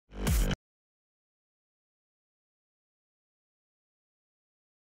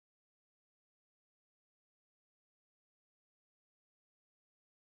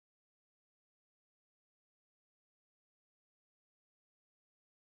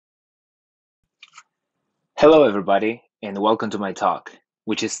Hello, everybody, and welcome to my talk,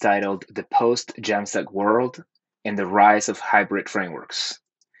 which is titled The Post-Jamstack World and the Rise of Hybrid Frameworks.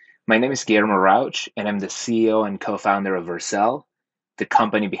 My name is Guillermo Rauch, and I'm the CEO and co-founder of Vercel, the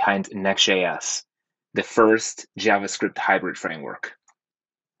company behind Next.js, the first JavaScript hybrid framework.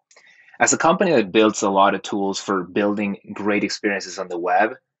 As a company that builds a lot of tools for building great experiences on the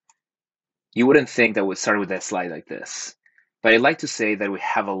web, you wouldn't think that we'd start with a slide like this. But I'd like to say that we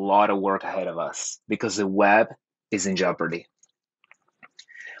have a lot of work ahead of us because the web is in jeopardy.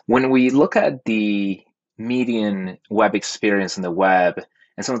 When we look at the median web experience on the web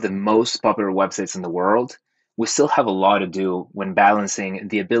and some of the most popular websites in the world, we still have a lot to do when balancing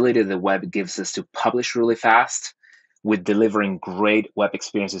the ability the web gives us to publish really fast with delivering great web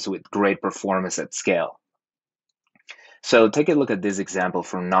experiences with great performance at scale. So take a look at this example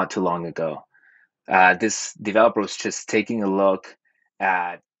from not too long ago. This developer was just taking a look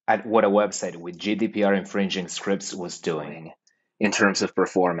at what a website with GDPR infringing scripts was doing in terms of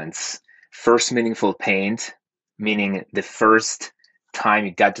performance. First meaningful paint, meaning the first time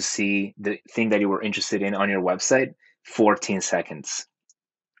you got to see the thing that you were interested in on your website, 14 seconds.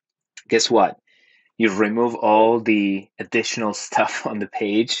 Guess what? You remove all the additional stuff on the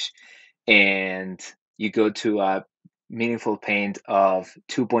page and you go to a meaningful paint of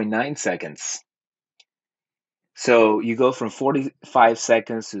 2.9 seconds. So you go from 45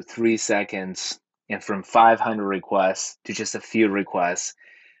 seconds to 3 seconds and from 500 requests to just a few requests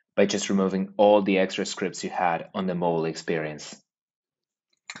by just removing all the extra scripts you had on the mobile experience.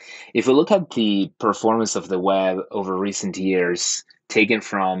 If we look at the performance of the web over recent years, taken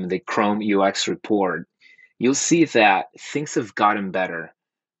from the Chrome UX report, you'll see that things have gotten better,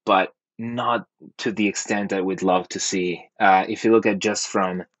 but not to the extent that we'd love to see. If you look at just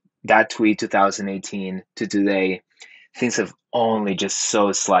from that tweet 2018 to today, things have only just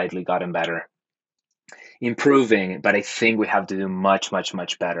so slightly gotten better. Improving, but I think we have to do much, much,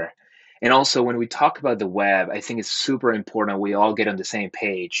 much better. And also, when we talk about the web, I think it's super important we all get on the same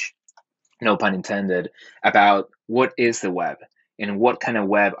page, no pun intended, about what is the web and what kind of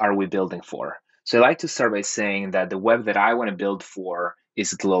web are we building for. So I like to start by saying that the web that I want to build for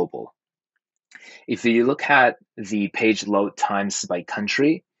is global. If you look at the page load times by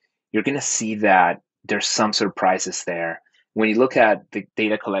country, you're going to see that there's some surprises there. When you look at the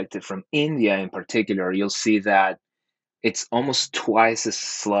data collected from India in particular, you'll see that it's almost twice as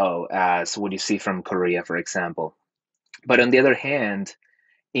slow as what you see from Korea, for example. But on the other hand,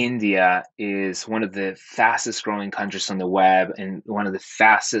 India is one of the fastest growing countries on the web and one of the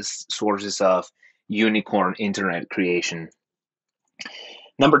fastest sources of unicorn internet creation.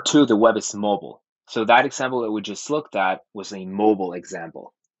 Number two, the web is mobile. So that example that we just looked at was a mobile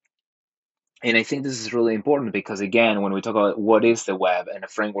example. And I think this is really important because, again, when we talk about what is the web and a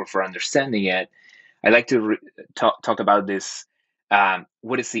framework for understanding it, I like to talk about this.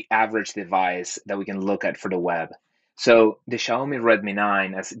 What is the average device that we can look at for the web? So the Xiaomi Redmi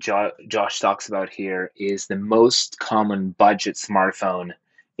 9, as Josh talks about here, is the most common budget smartphone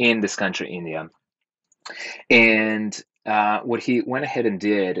in this country, India. And what he went ahead and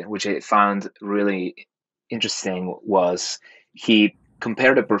did, which I found really interesting, was he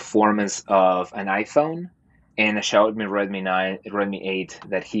compared the performance of an iPhone and a Xiaomi Redmi 9, Redmi 8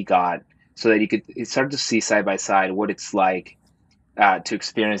 that he got, so that you could start to see side by side what it's like to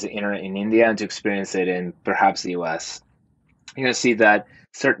experience the internet in India and to experience it in perhaps the US. You're going to see that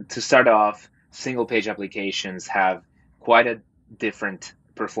to start off, single page applications have quite a different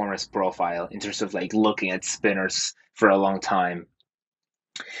performance profile in terms of like looking at spinners for a long time.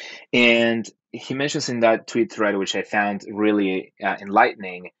 And he mentions in that tweet thread, which I found really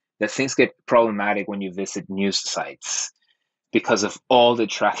enlightening, that things get problematic when you visit news sites because of all the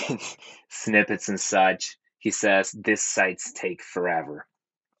tracking snippets and such. He says these sites take forever.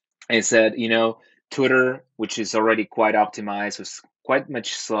 And he said, Twitter, which is already quite optimized, was quite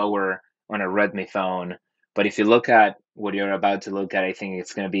much slower on a Redmi phone. But if you look at what you're about to look at, I think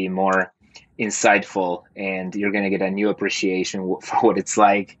it's going to be more insightful and you're going to get a new appreciation for what it's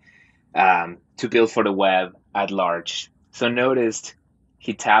like to build for the web at large. So noticed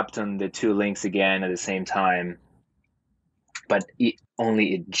he tapped on the two links again at the same time, but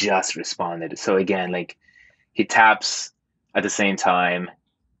it just responded. So again, like he taps at the same time,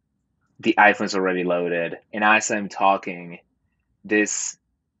 the iPhone's already loaded, and as I'm talking, this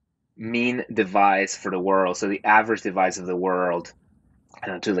mean device for the world, so the average device of the world, I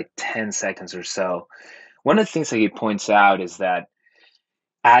don't know, to like 10 seconds or so. One of the things that he points out is that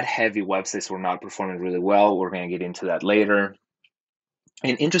ad-heavy websites were not performing really well. We're going to get into that later.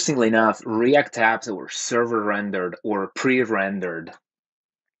 And interestingly enough, React apps that were server rendered or pre-rendered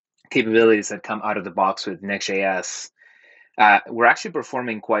capabilities that come out of the box with Next.js, we're actually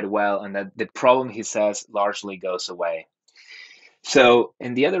performing quite well, and that the problem, he says, largely goes away. So,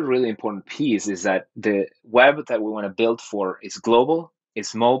 and the other really important piece is that the web that we want to build for is global,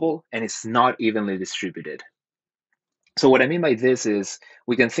 it's mobile, and it's not evenly distributed. So what I mean by this is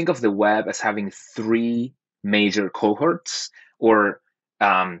we can think of the web as having three major cohorts, or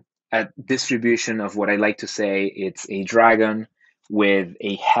a distribution of what I like to say it's a dragon with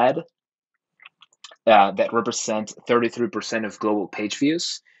a head that represents 33% of global page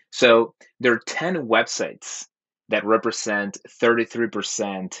views. So there are 10 websites that represent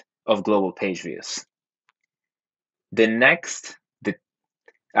 33% of global page views. The next, the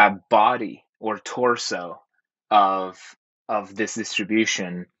body or torso of this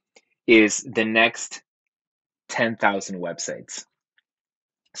distribution is the next 10,000 websites.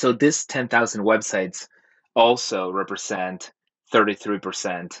 So this 10,000 websites also represent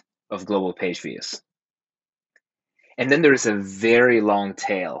 33% of global page views. And then there is a very long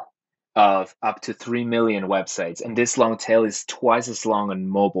tail of up to 3 million websites. And this long tail is twice as long on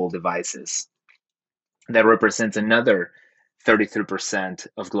mobile devices. That represents another 33%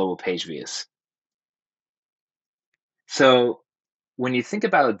 of global page views. So when you think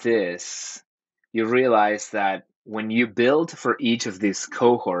about this, you realize that when you build for each of these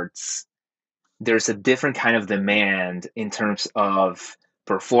cohorts, there's a different kind of demand in terms of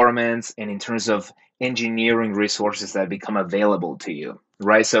performance and in terms of engineering resources that become available to you,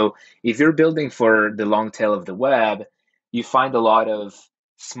 right? So if you're building for the long tail of the web, you find a lot of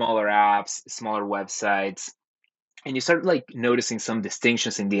smaller apps, smaller websites, and you start like noticing some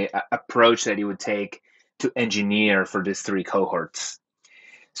distinctions in the approach that you would take to engineer for these three cohorts.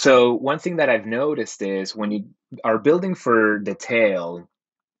 So one thing that I've noticed is when you are building for the tail,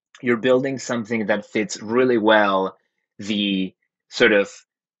 you're building something that fits really well the sort of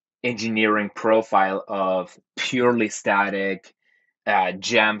engineering profile of purely static,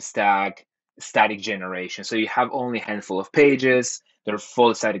 Jamstack, static generation. So you have only a handful of pages, they're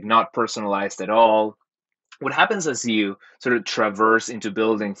full static, not personalized at all. What happens as you sort of traverse into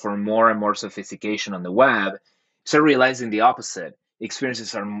building for more and more sophistication on the web, start realizing the opposite.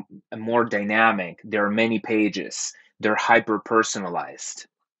 Experiences are more dynamic. There are many pages. They're hyper personalized.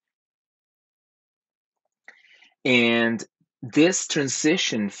 And this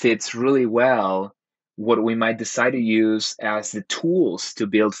transition fits really well what we might decide to use as the tools to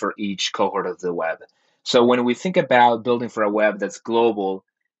build for each cohort of the web. So when we think about building for a web that's global,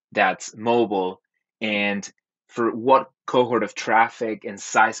 that's mobile, and for what cohort of traffic and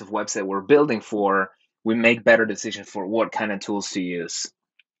size of website we're building for, we make better decisions for what kind of tools to use.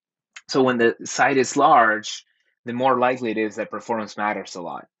 So when the site is large, the more likely it is that performance matters a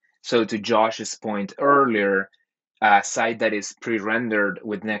lot. So to Josh's point earlier, a site that is pre-rendered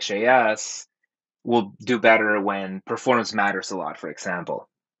with Next.js will do better when performance matters a lot, for example.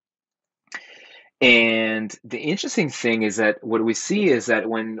 And the interesting thing is that what we see is that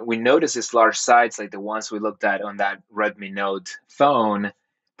when we notice these large sites like the ones we looked at on that Redmi Note phone,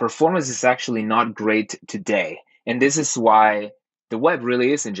 performance is actually not great today. And this is why the web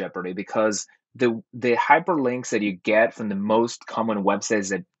really is in jeopardy, because the hyperlinks that you get from the most common websites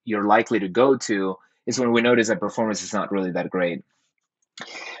that you're likely to go to is when we notice that performance is not really that great.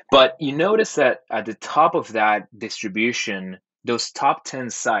 But you notice that at the top of that distribution, those top 10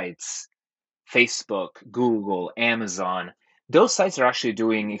 sites, Facebook, Google, Amazon, those sites are actually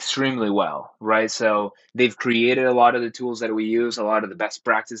doing extremely well, right? So they've created a lot of the tools that we use, a lot of the best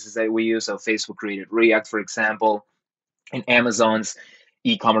practices that we use. So Facebook created React, for example, and Amazon's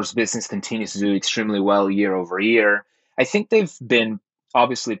e-commerce business continues to do extremely well year over year. I think they've been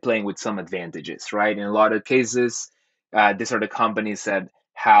obviously playing with some advantages, right? In a lot of cases, these are the companies that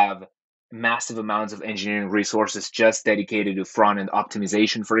have massive amounts of engineering resources just dedicated to front-end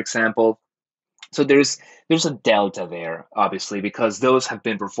optimization, for example. So there's a delta there, obviously, because those have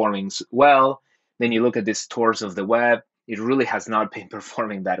been performing well. Then you look at this torso of the web, it really has not been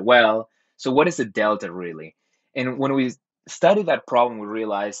performing that well. So what is the delta really? And when we study that problem, we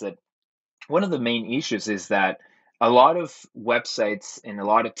realize that one of the main issues is that a lot of websites and a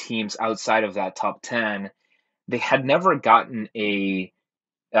lot of teams outside of that top 10, they had never gotten a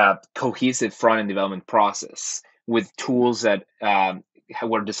cohesive front-end development process with tools that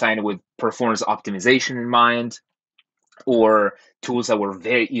were designed with performance optimization in mind, or tools that were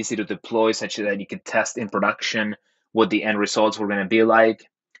very easy to deploy, such that you could test in production what the end results were going to be like.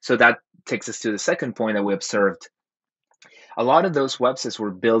 So that takes us to the second point that we observed. A lot of those websites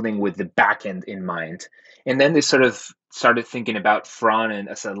were building with the backend in mind. And then they sort of started thinking about front end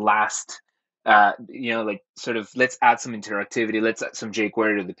as a last like sort of let's add some interactivity, let's add some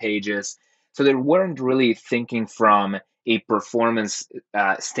jQuery to the pages. So they weren't really thinking from a performance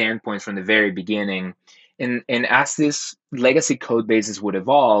standpoint from the very beginning. And as this legacy code bases would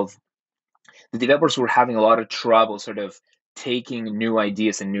evolve, the developers were having a lot of trouble sort of taking new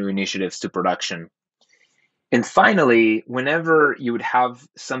ideas and new initiatives to production. And finally, whenever you would have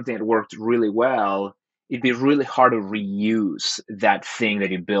something that worked really well, it'd be really hard to reuse that thing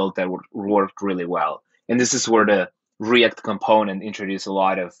that you built that worked really well. And this is where the React component introduced a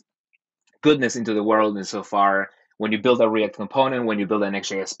lot of goodness into the world. And so far, when you build a React component, when you build an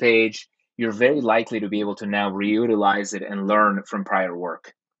Next.js page, you're very likely to be able to now reutilize it and learn from prior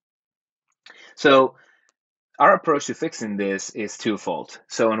work. So our approach to fixing this is twofold.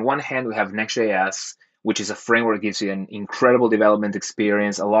 So on one hand, we have Next.js, which is a framework that gives you an incredible development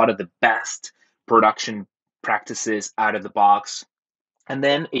experience, a lot of the best production practices out of the box, and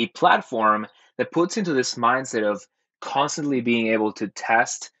then a platform that puts into this mindset of constantly being able to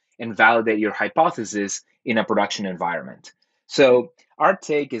test and validate your hypothesis in a production environment. So our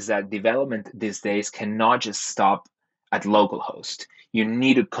take is that development these days cannot just stop at localhost. You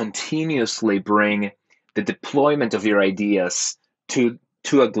need to continuously bring the deployment of your ideas to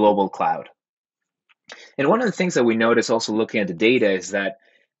a global cloud. And one of the things that we notice also looking at the data is that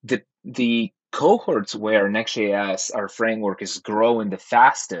the cohorts where Next.js, our framework, is growing the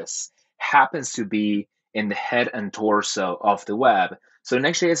fastest happens to be in the head and torso of the web. So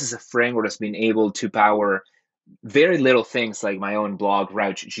Next.js is a framework that's been able to power very little things like my own blog,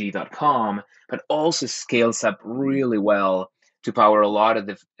 rauchg.com, but also scales up really well to power a lot of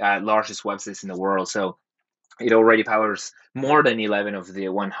the largest websites in the world. So it already powers more than 11 of the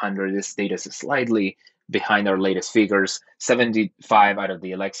 100. This data is slightly behind our latest figures, 75 out of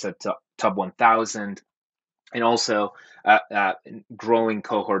the Alexa top 1,000, and also a growing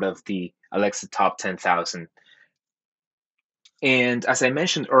cohort of the Alexa top 10,000. And as I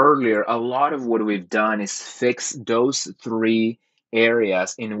mentioned earlier, a lot of what we've done is fix those three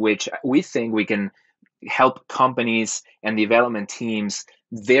areas in which we think we can help companies and development teams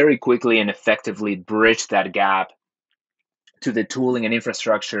very quickly and effectively bridge that gap to the tooling and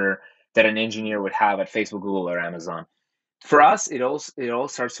infrastructure that an engineer would have at Facebook, Google, or Amazon. For us, it all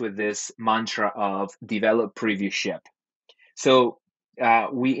starts with this mantra of develop, preview, ship. So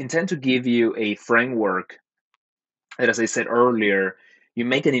we intend to give you a framework that, as I said earlier, you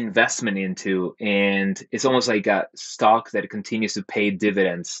make an investment into, and it's almost like a stock that continues to pay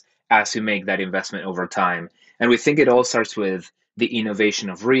dividends as you make that investment over time. And we think it all starts with the innovation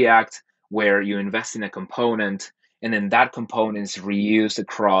of React, where you invest in a component, and then that component is reused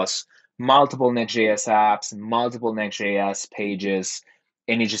across multiple Next.js apps, multiple Next.js pages,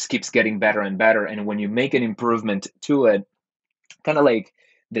 and it just keeps getting better and better. And when you make an improvement to it, kind of like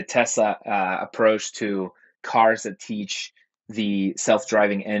the Tesla approach to cars that teach the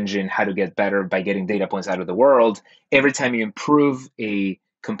self-driving engine how to get better by getting data points out of the world. Every time you improve a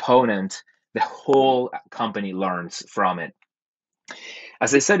component, the whole company learns from it.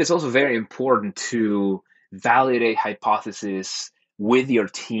 As I said, it's also very important to validate hypotheses with your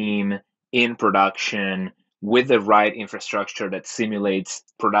team in production with the right infrastructure that simulates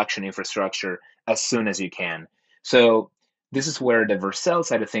production infrastructure as soon as you can. So this is where the Vercel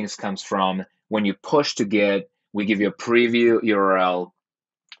side of things comes from. When you push to Git, we give you a preview URL.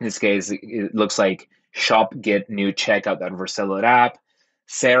 In this case, it looks like shop git new checkout.vercel.app.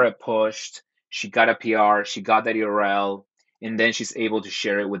 Sarah pushed, she got a PR, she got that URL, and then she's able to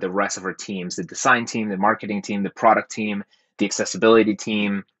share it with the rest of her teams, the design team, the marketing team, the product team, the accessibility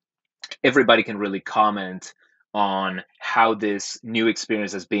team. Everybody can really comment on how this new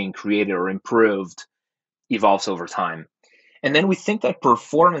experience is being created or improved evolves over time. And then we think that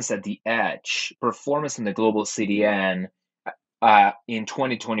performance at the edge, performance in the global CDN in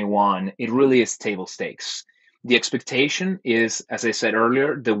 2021, it really is table stakes. The expectation is, as I said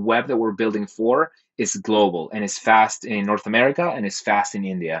earlier, the web that we're building for is global and is fast in North America and is fast in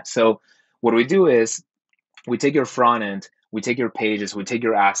India. So what we do is we take your front end, we take your pages, we take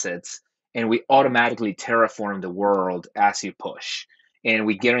your assets, and we automatically terraform the world as you push. And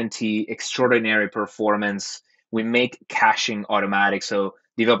we guarantee extraordinary performance. We make caching automatic so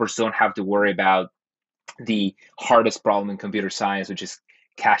developers don't have to worry about the hardest problem in computer science, which is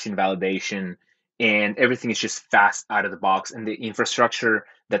cache invalidation. And everything is just fast out of the box. And the infrastructure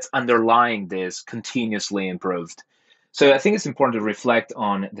that's underlying this continuously improved. So I think it's important to reflect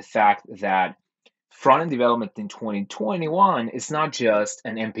on the fact that front-end development in 2021 is not just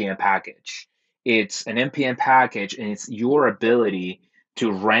an NPM package. It's an NPM package, and it's your ability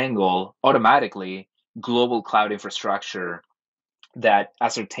to wrangle automatically global cloud infrastructure that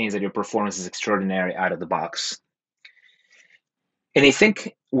ascertains that your performance is extraordinary out of the box. And I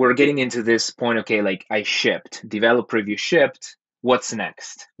think we're getting into this point, okay, like I shipped, develop preview shipped, what's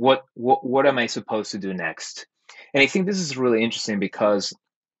next? What am I supposed to do next? And I think this is really interesting because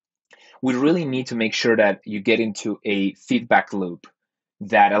we really need to make sure that you get into a feedback loop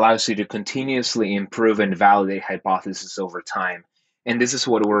that allows you to continuously improve and validate hypotheses over time. And this is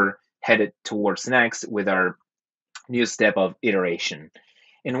what we're headed towards next with our new step of iteration.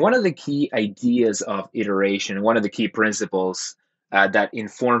 And one of the key ideas of iteration, one of the key principles that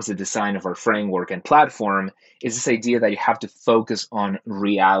informs the design of our framework and platform is this idea that you have to focus on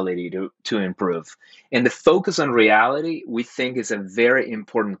reality to improve. And the focus on reality, we think, is a very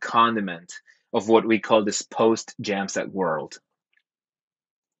important condiment of what we call this post-Jamstack world.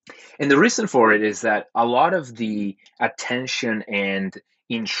 And the reason for it is that a lot of the attention and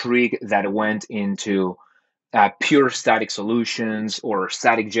intrigue that went into pure static solutions or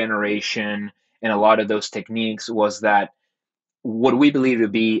static generation and a lot of those techniques was that what we believe to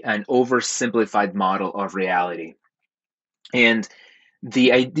be an oversimplified model of reality. And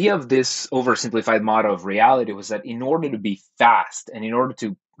the idea of this oversimplified model of reality was that in order to be fast and in order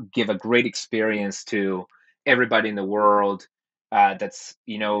to give a great experience to everybody in the world that's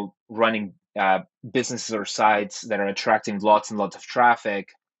running businesses or sites that are attracting lots and lots of traffic,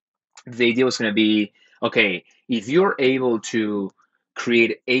 the idea was going to be, okay, if you're able to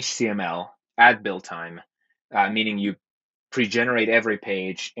create HTML at build time, meaning you pre-generate every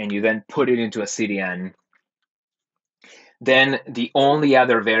page and you then put it into a CDN, then the only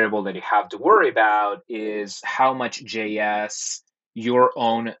other variable that you have to worry about is how much JS your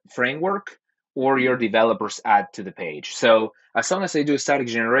own framework or your developers add to the page. So as long as I do static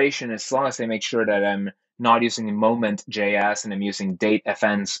generation, as long as I make sure that I'm not using moment.js and I'm using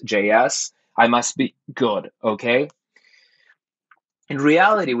datefence.js, I must be good, okay? In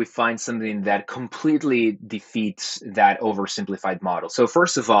reality, we find something that completely defeats that oversimplified model. So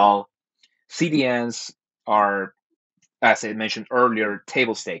first of all, CDNs are, as I mentioned earlier,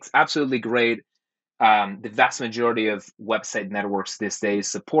 table stakes. Absolutely great. The vast majority of website networks these days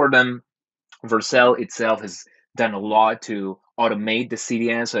support them. Vercel itself has done a lot to automate the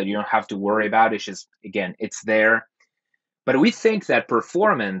CDN so that you don't have to worry about it. It's just, again, it's there. But we think that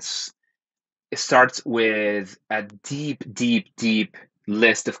performance starts with a deep, deep, deep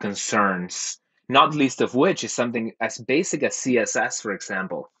list of concerns, not least of which is something as basic as CSS, for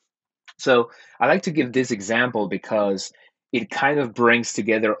example. So I like to give this example because it kind of brings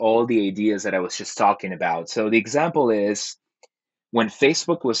together all the ideas that I was just talking about. So the example is when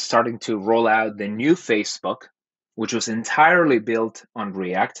Facebook was starting to roll out the new Facebook, which was entirely built on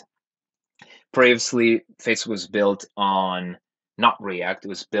React. Previously, Facebook was built on not React, it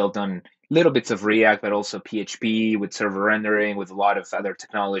was built on little bits of React, but also PHP with server rendering, with a lot of other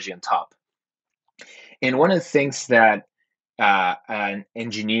technology on top. And one of the things that an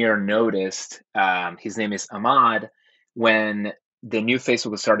engineer noticed, his name is Ahmad, when the new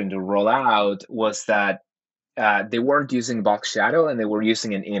Facebook was starting to roll out, was that they weren't using box shadow and they were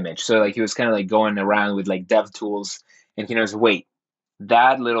using an image. So like he was kind of like going around with like dev tools and he knows, wait,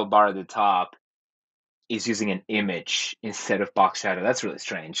 that little bar at the top is using an image instead of box shadow. That's really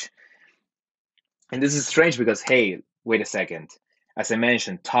strange. And this is strange because, hey, wait a second. As I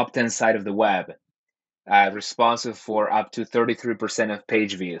mentioned, top 10 site of the web, responsive for up to 33% of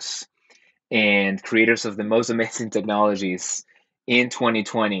page views, and creators of the most amazing technologies in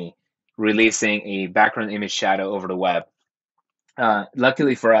 2020, releasing a background image shadow over the web.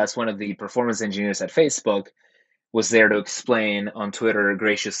 Luckily for us, one of the performance engineers at Facebook was there to explain on Twitter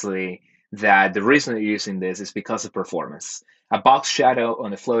graciously that the reason they're using this is because of performance. A box shadow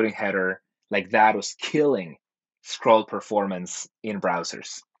on a floating header like that was killing scroll performance in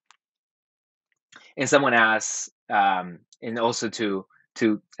browsers. And someone asks, and also to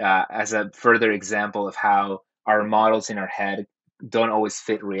as a further example of how our models in our head don't always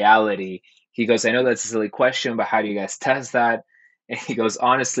fit reality, he goes, I know that's a silly question, but how do you guys test that? And he goes,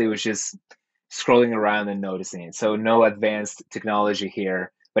 honestly, it was just scrolling around and noticing it. So no advanced technology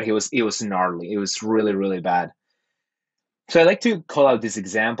here, but it was gnarly. It was really, really bad. So I like to call out this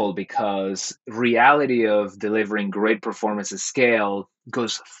example because reality of delivering great performance at scale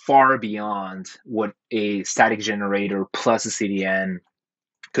goes far beyond what a static generator plus a CDN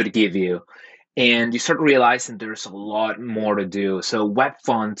could give you. And you start realizing there's a lot more to do. So web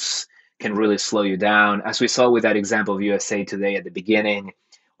fonts can really slow you down. As we saw with that example of USA Today at the beginning,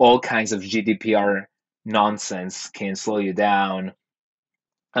 all kinds of GDPR nonsense can slow you down.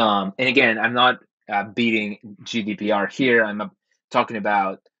 And again, I'm not beating GDPR here. I'm talking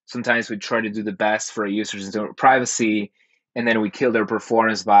about sometimes we try to do the best for our users in terms of privacy, and then we kill their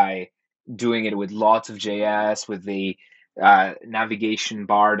performance by doing it with lots of JS, with the navigation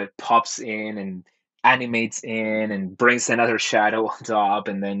bar that pops in and animates in and brings another shadow on top,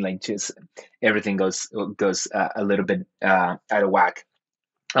 and then like just everything goes a little bit out of whack.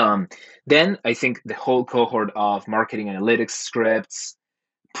 Then I think the whole cohort of marketing analytics scripts,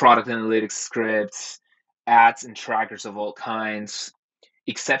 product analytics scripts, ads and trackers of all kinds,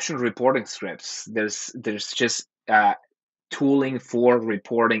 exception reporting scripts. There's just tooling for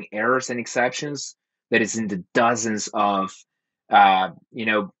reporting errors and exceptions that is in the dozens of uh,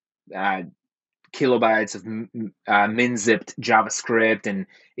 kilobytes of min-zipped JavaScript, and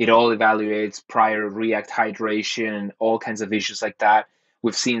it all evaluates prior React hydration, all kinds of issues like that.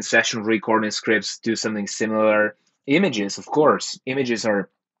 We've seen session recording scripts do something similar. Images, of course, images are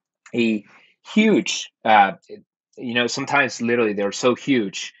a huge, sometimes literally they're so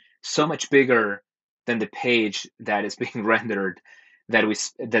huge, so much bigger than the page that is being rendered, that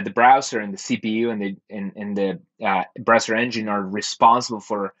the browser and the CPU and the browser engine are responsible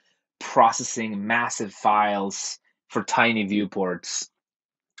for processing massive files for tiny viewports.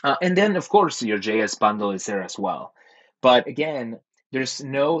 And then, of course, your JS bundle is there as well. But again, there's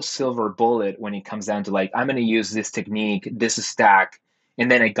no silver bullet when it comes down to like, I'm going to use this technique, this stack, and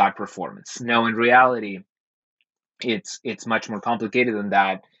then I got performance. No, in reality, it's much more complicated than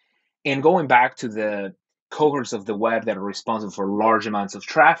that. And going back to the cohorts of the web that are responsible for large amounts of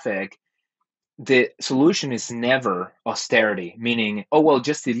traffic, the solution is never austerity, meaning, oh, well,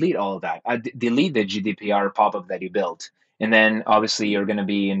 just delete all of that. Delete the GDPR pop-up that you built. And then obviously you're going to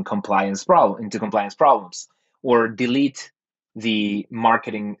be into compliance problems. Or delete the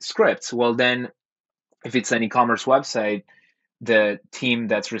marketing scripts. Well, then if it's an e-commerce website, the team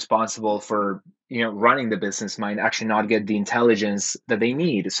that's responsible for running the business might actually not get the intelligence that they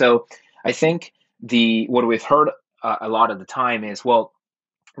need. So I think what we've heard a lot of the time is, well,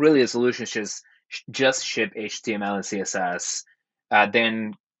 really the solution is just ship HTML and CSS,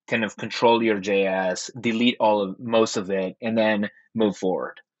 then kind of control your JS, delete most of it, and then move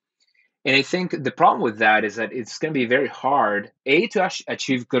forward. And I think the problem with that is that it's going to be very hard, to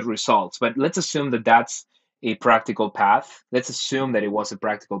achieve good results. But let's assume that that's a practical path. Let's assume that it was a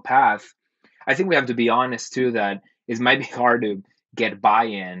practical path. I think we have to be honest too that it might be hard to get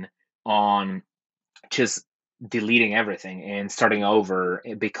buy-in on just deleting everything and starting over,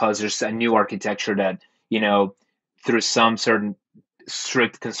 because there's a new architecture that, through some certain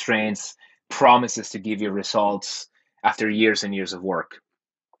strict constraints, promises to give you results after years and years of work.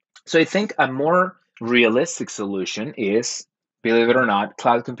 So I think a more realistic solution is, believe it or not,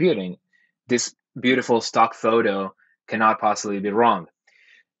 cloud computing. This beautiful stock photo cannot possibly be wrong.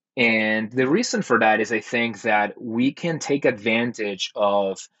 And the reason for that is I think that we can take advantage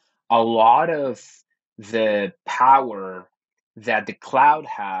of a lot of the power that the cloud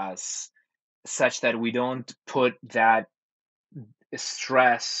has, such that we don't put that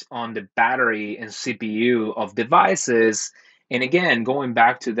stress on the battery and CPU of devices. And again, going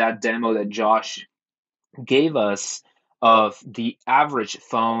back to that demo that Josh gave us of the average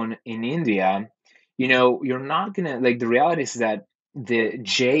phone in India, you're not gonna, like, the reality is that the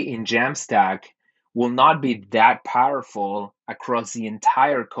J in Jamstack will not be that powerful across the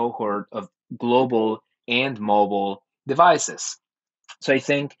entire cohort of global and mobile devices. So I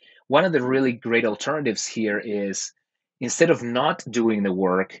think one of the really great alternatives here is, instead of not doing the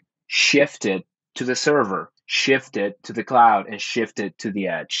work, shift it to the server, shift it to the cloud, and shift it to the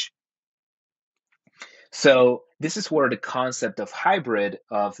edge. So this is where the concept of hybrid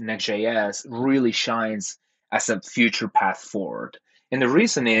of Next.js really shines as a future path forward. And the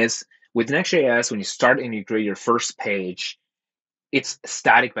reason is, with Next.js, when you start and you create your first page, it's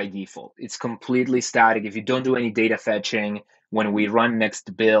static by default. It's completely static. If you don't do any data fetching, when we run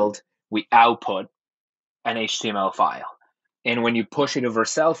next build, we output an HTML file. And when you push it over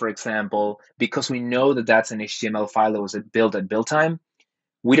cell, for example, because we know that that's an HTML file that was built at build time,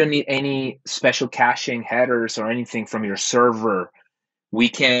 we don't need any special caching headers or anything from your server. We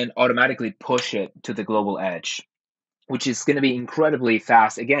can automatically push it to the global edge, which is going to be incredibly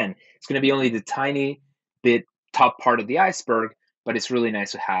fast. Again, it's going to be only the tiny bit top part of the iceberg, but it's really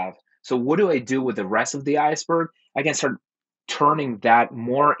nice to have. So what do I do with the rest of the iceberg? I can start turning that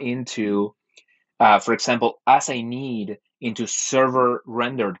more into, for example, as I need, into server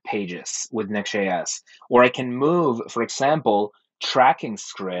rendered pages with Next.js. Or I can move, for example, tracking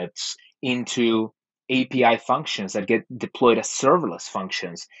scripts into API functions that get deployed as serverless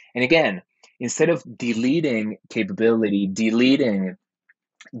functions. And again, instead of deleting capability, deleting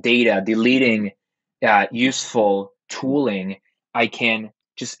data, deleting useful tooling, I can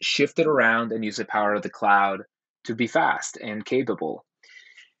just shift it around and use the power of the cloud to be fast and capable.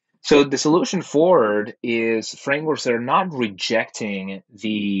 So the solution forward is frameworks that are not rejecting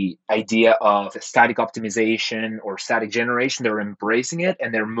the idea of static optimization or static generation. They're embracing it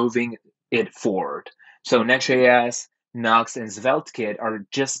and they're moving it forward. So Next.js, Nuxt, and SvelteKit are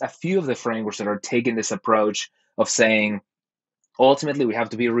just a few of the frameworks that are taking this approach of saying, ultimately, we have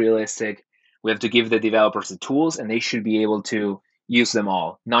to be realistic. We have to give the developers the tools, and they should be able to use them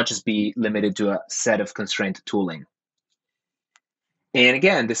all, not just be limited to a set of constraint tooling. And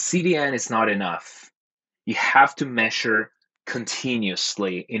again, the CDN is not enough. You have to measure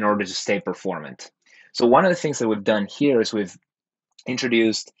continuously in order to stay performant. So one of the things that we've done here is we've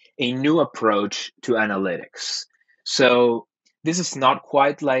introduced a new approach to analytics. So this is not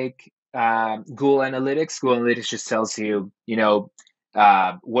quite like Google Analytics. Google Analytics just tells you,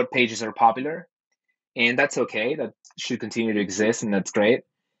 what pages are popular, and that's okay. That should continue to exist, and that's great.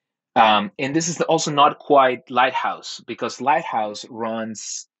 And this is also not quite Lighthouse, because Lighthouse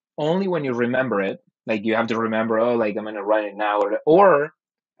runs only when you remember it. Like you have to remember, oh, like I'm going to run it now. Or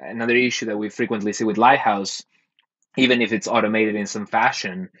another issue that we frequently see with Lighthouse, even if it's automated in some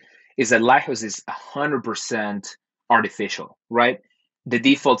fashion, is that Lighthouse is 100% artificial, right? The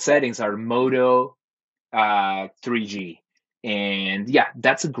default settings are Moto 3G. And yeah,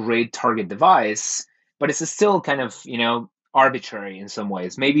 that's a great target device, but it's still kind of, arbitrary in some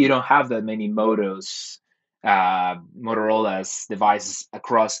ways. Maybe you don't have that many Motorola's devices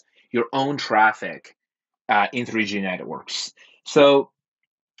across your own traffic in 3G networks. So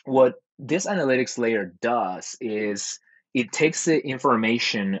what this analytics layer does is it takes the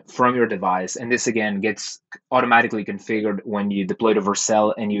information from your device, and this again gets automatically configured when you deploy to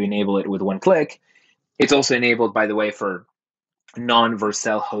Vercel and you enable it with one click. It's also enabled, by the way, for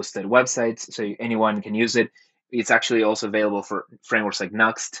non-Vercel hosted websites, so anyone can use it. It's actually also available for frameworks like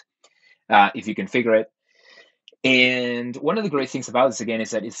Nuxt, if you configure it. And one of the great things about this, again,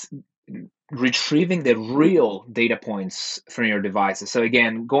 is that it's retrieving the real data points from your devices. So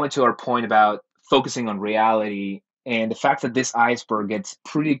again, going to our point about focusing on reality and the fact that this iceberg gets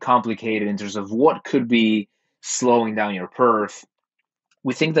pretty complicated in terms of what could be slowing down your perf,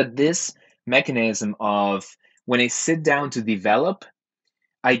 we think that this mechanism of when I sit down to develop,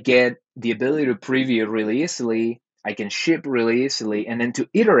 I get the ability to preview really easily, I can ship really easily, and then to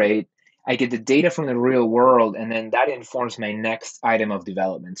iterate, I get the data from the real world, and then that informs my next item of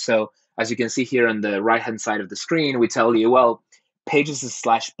development. So as you can see here on the right-hand side of the screen, we tell you, well,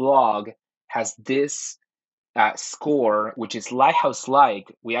 pages/blog has this score, which is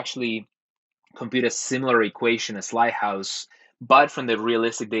Lighthouse-like. We actually compute a similar equation as Lighthouse, but from the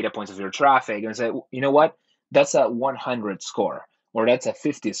realistic data points of your traffic, and say, you know what, that's a 100 score, or that's a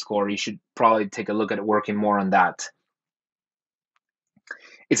 50 score. You should probably take a look at working more on that.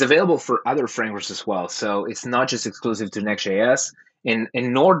 It's available for other frameworks as well, so it's not just exclusive to Next.js, and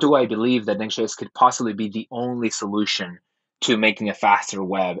nor do I believe that Next.js could possibly be the only solution to making a faster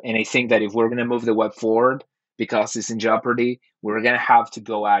web. And I think that if we're going to move the web forward, because it's in jeopardy, we're going to have to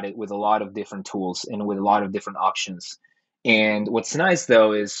go at it with a lot of different tools and with a lot of different options. And what's nice,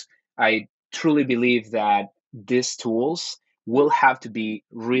 though, is I truly believe that these tools will have to be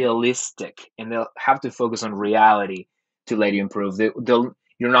realistic, and they'll have to focus on reality to let you improve.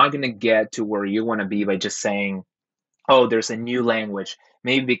 You're not going to get to where you want to be by just saying, oh, there's a new language.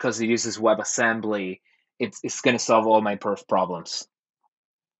 Maybe because it uses WebAssembly, it's going to solve all my perf problems.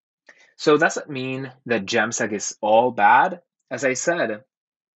 So does that mean that Jamstack is all bad? As I said,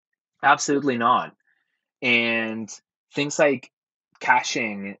 absolutely not. And things like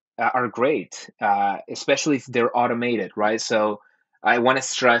caching are great, especially if they're automated, right? So I want to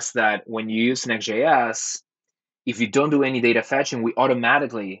stress that when you use Next.js, if you don't do any data fetching, we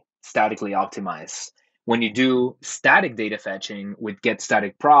automatically statically optimize. When you do static data fetching with get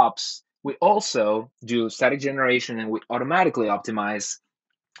static props, we also do static generation and we automatically optimize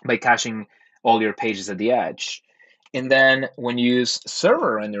by caching all your pages at the edge. And then when you use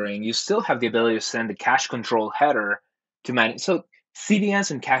server rendering, you still have the ability to send the cache control header to manage. So CDNs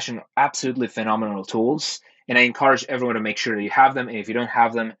and caching are absolutely phenomenal tools. And I encourage everyone to make sure that you have them. And if you don't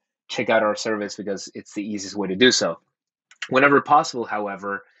have them, check out our service because it's the easiest way to do so. Whenever possible,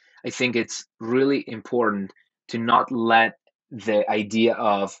 however, I think it's really important to not let the idea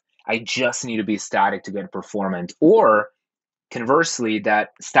of I just need to be static to get performant, or conversely, that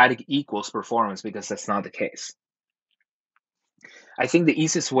static equals performance, because that's not the case. I think the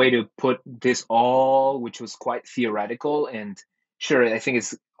easiest way to put this all, which was quite theoretical, and sure, I think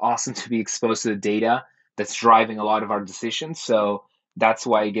it's awesome to be exposed to the data that's driving a lot of our decisions. So that's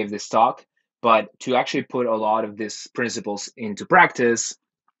why I gave this talk. But to actually put a lot of these principles into practice,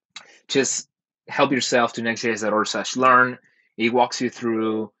 just help yourself to nextjs.org/learn. It walks you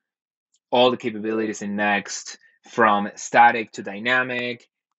through all the capabilities in Next, from static to dynamic,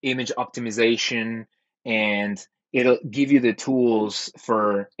 image optimization, and it'll give you the tools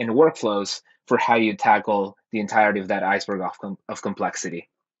for and workflows for how you tackle the entirety of that iceberg of complexity.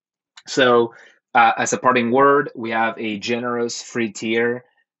 So, as a parting word, we have a generous free tier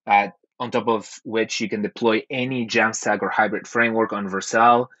on top of which you can deploy any Jamstack or hybrid framework on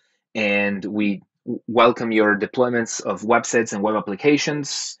Vercel. And we welcome your deployments of websites and web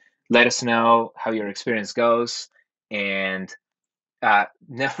applications. Let us know how your experience goes. And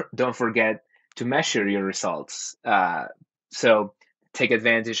don't forget to measure your results. So take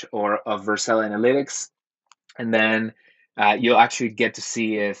advantage of Vercel Analytics, and then you'll actually get to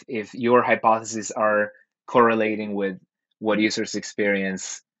see if your hypotheses are correlating with what users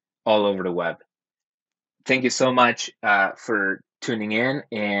experience all over the web. Thank you so much for tuning in,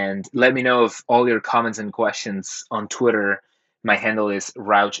 and let me know if all your comments and questions on Twitter. My handle is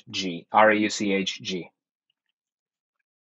RauchG, RAUCHG.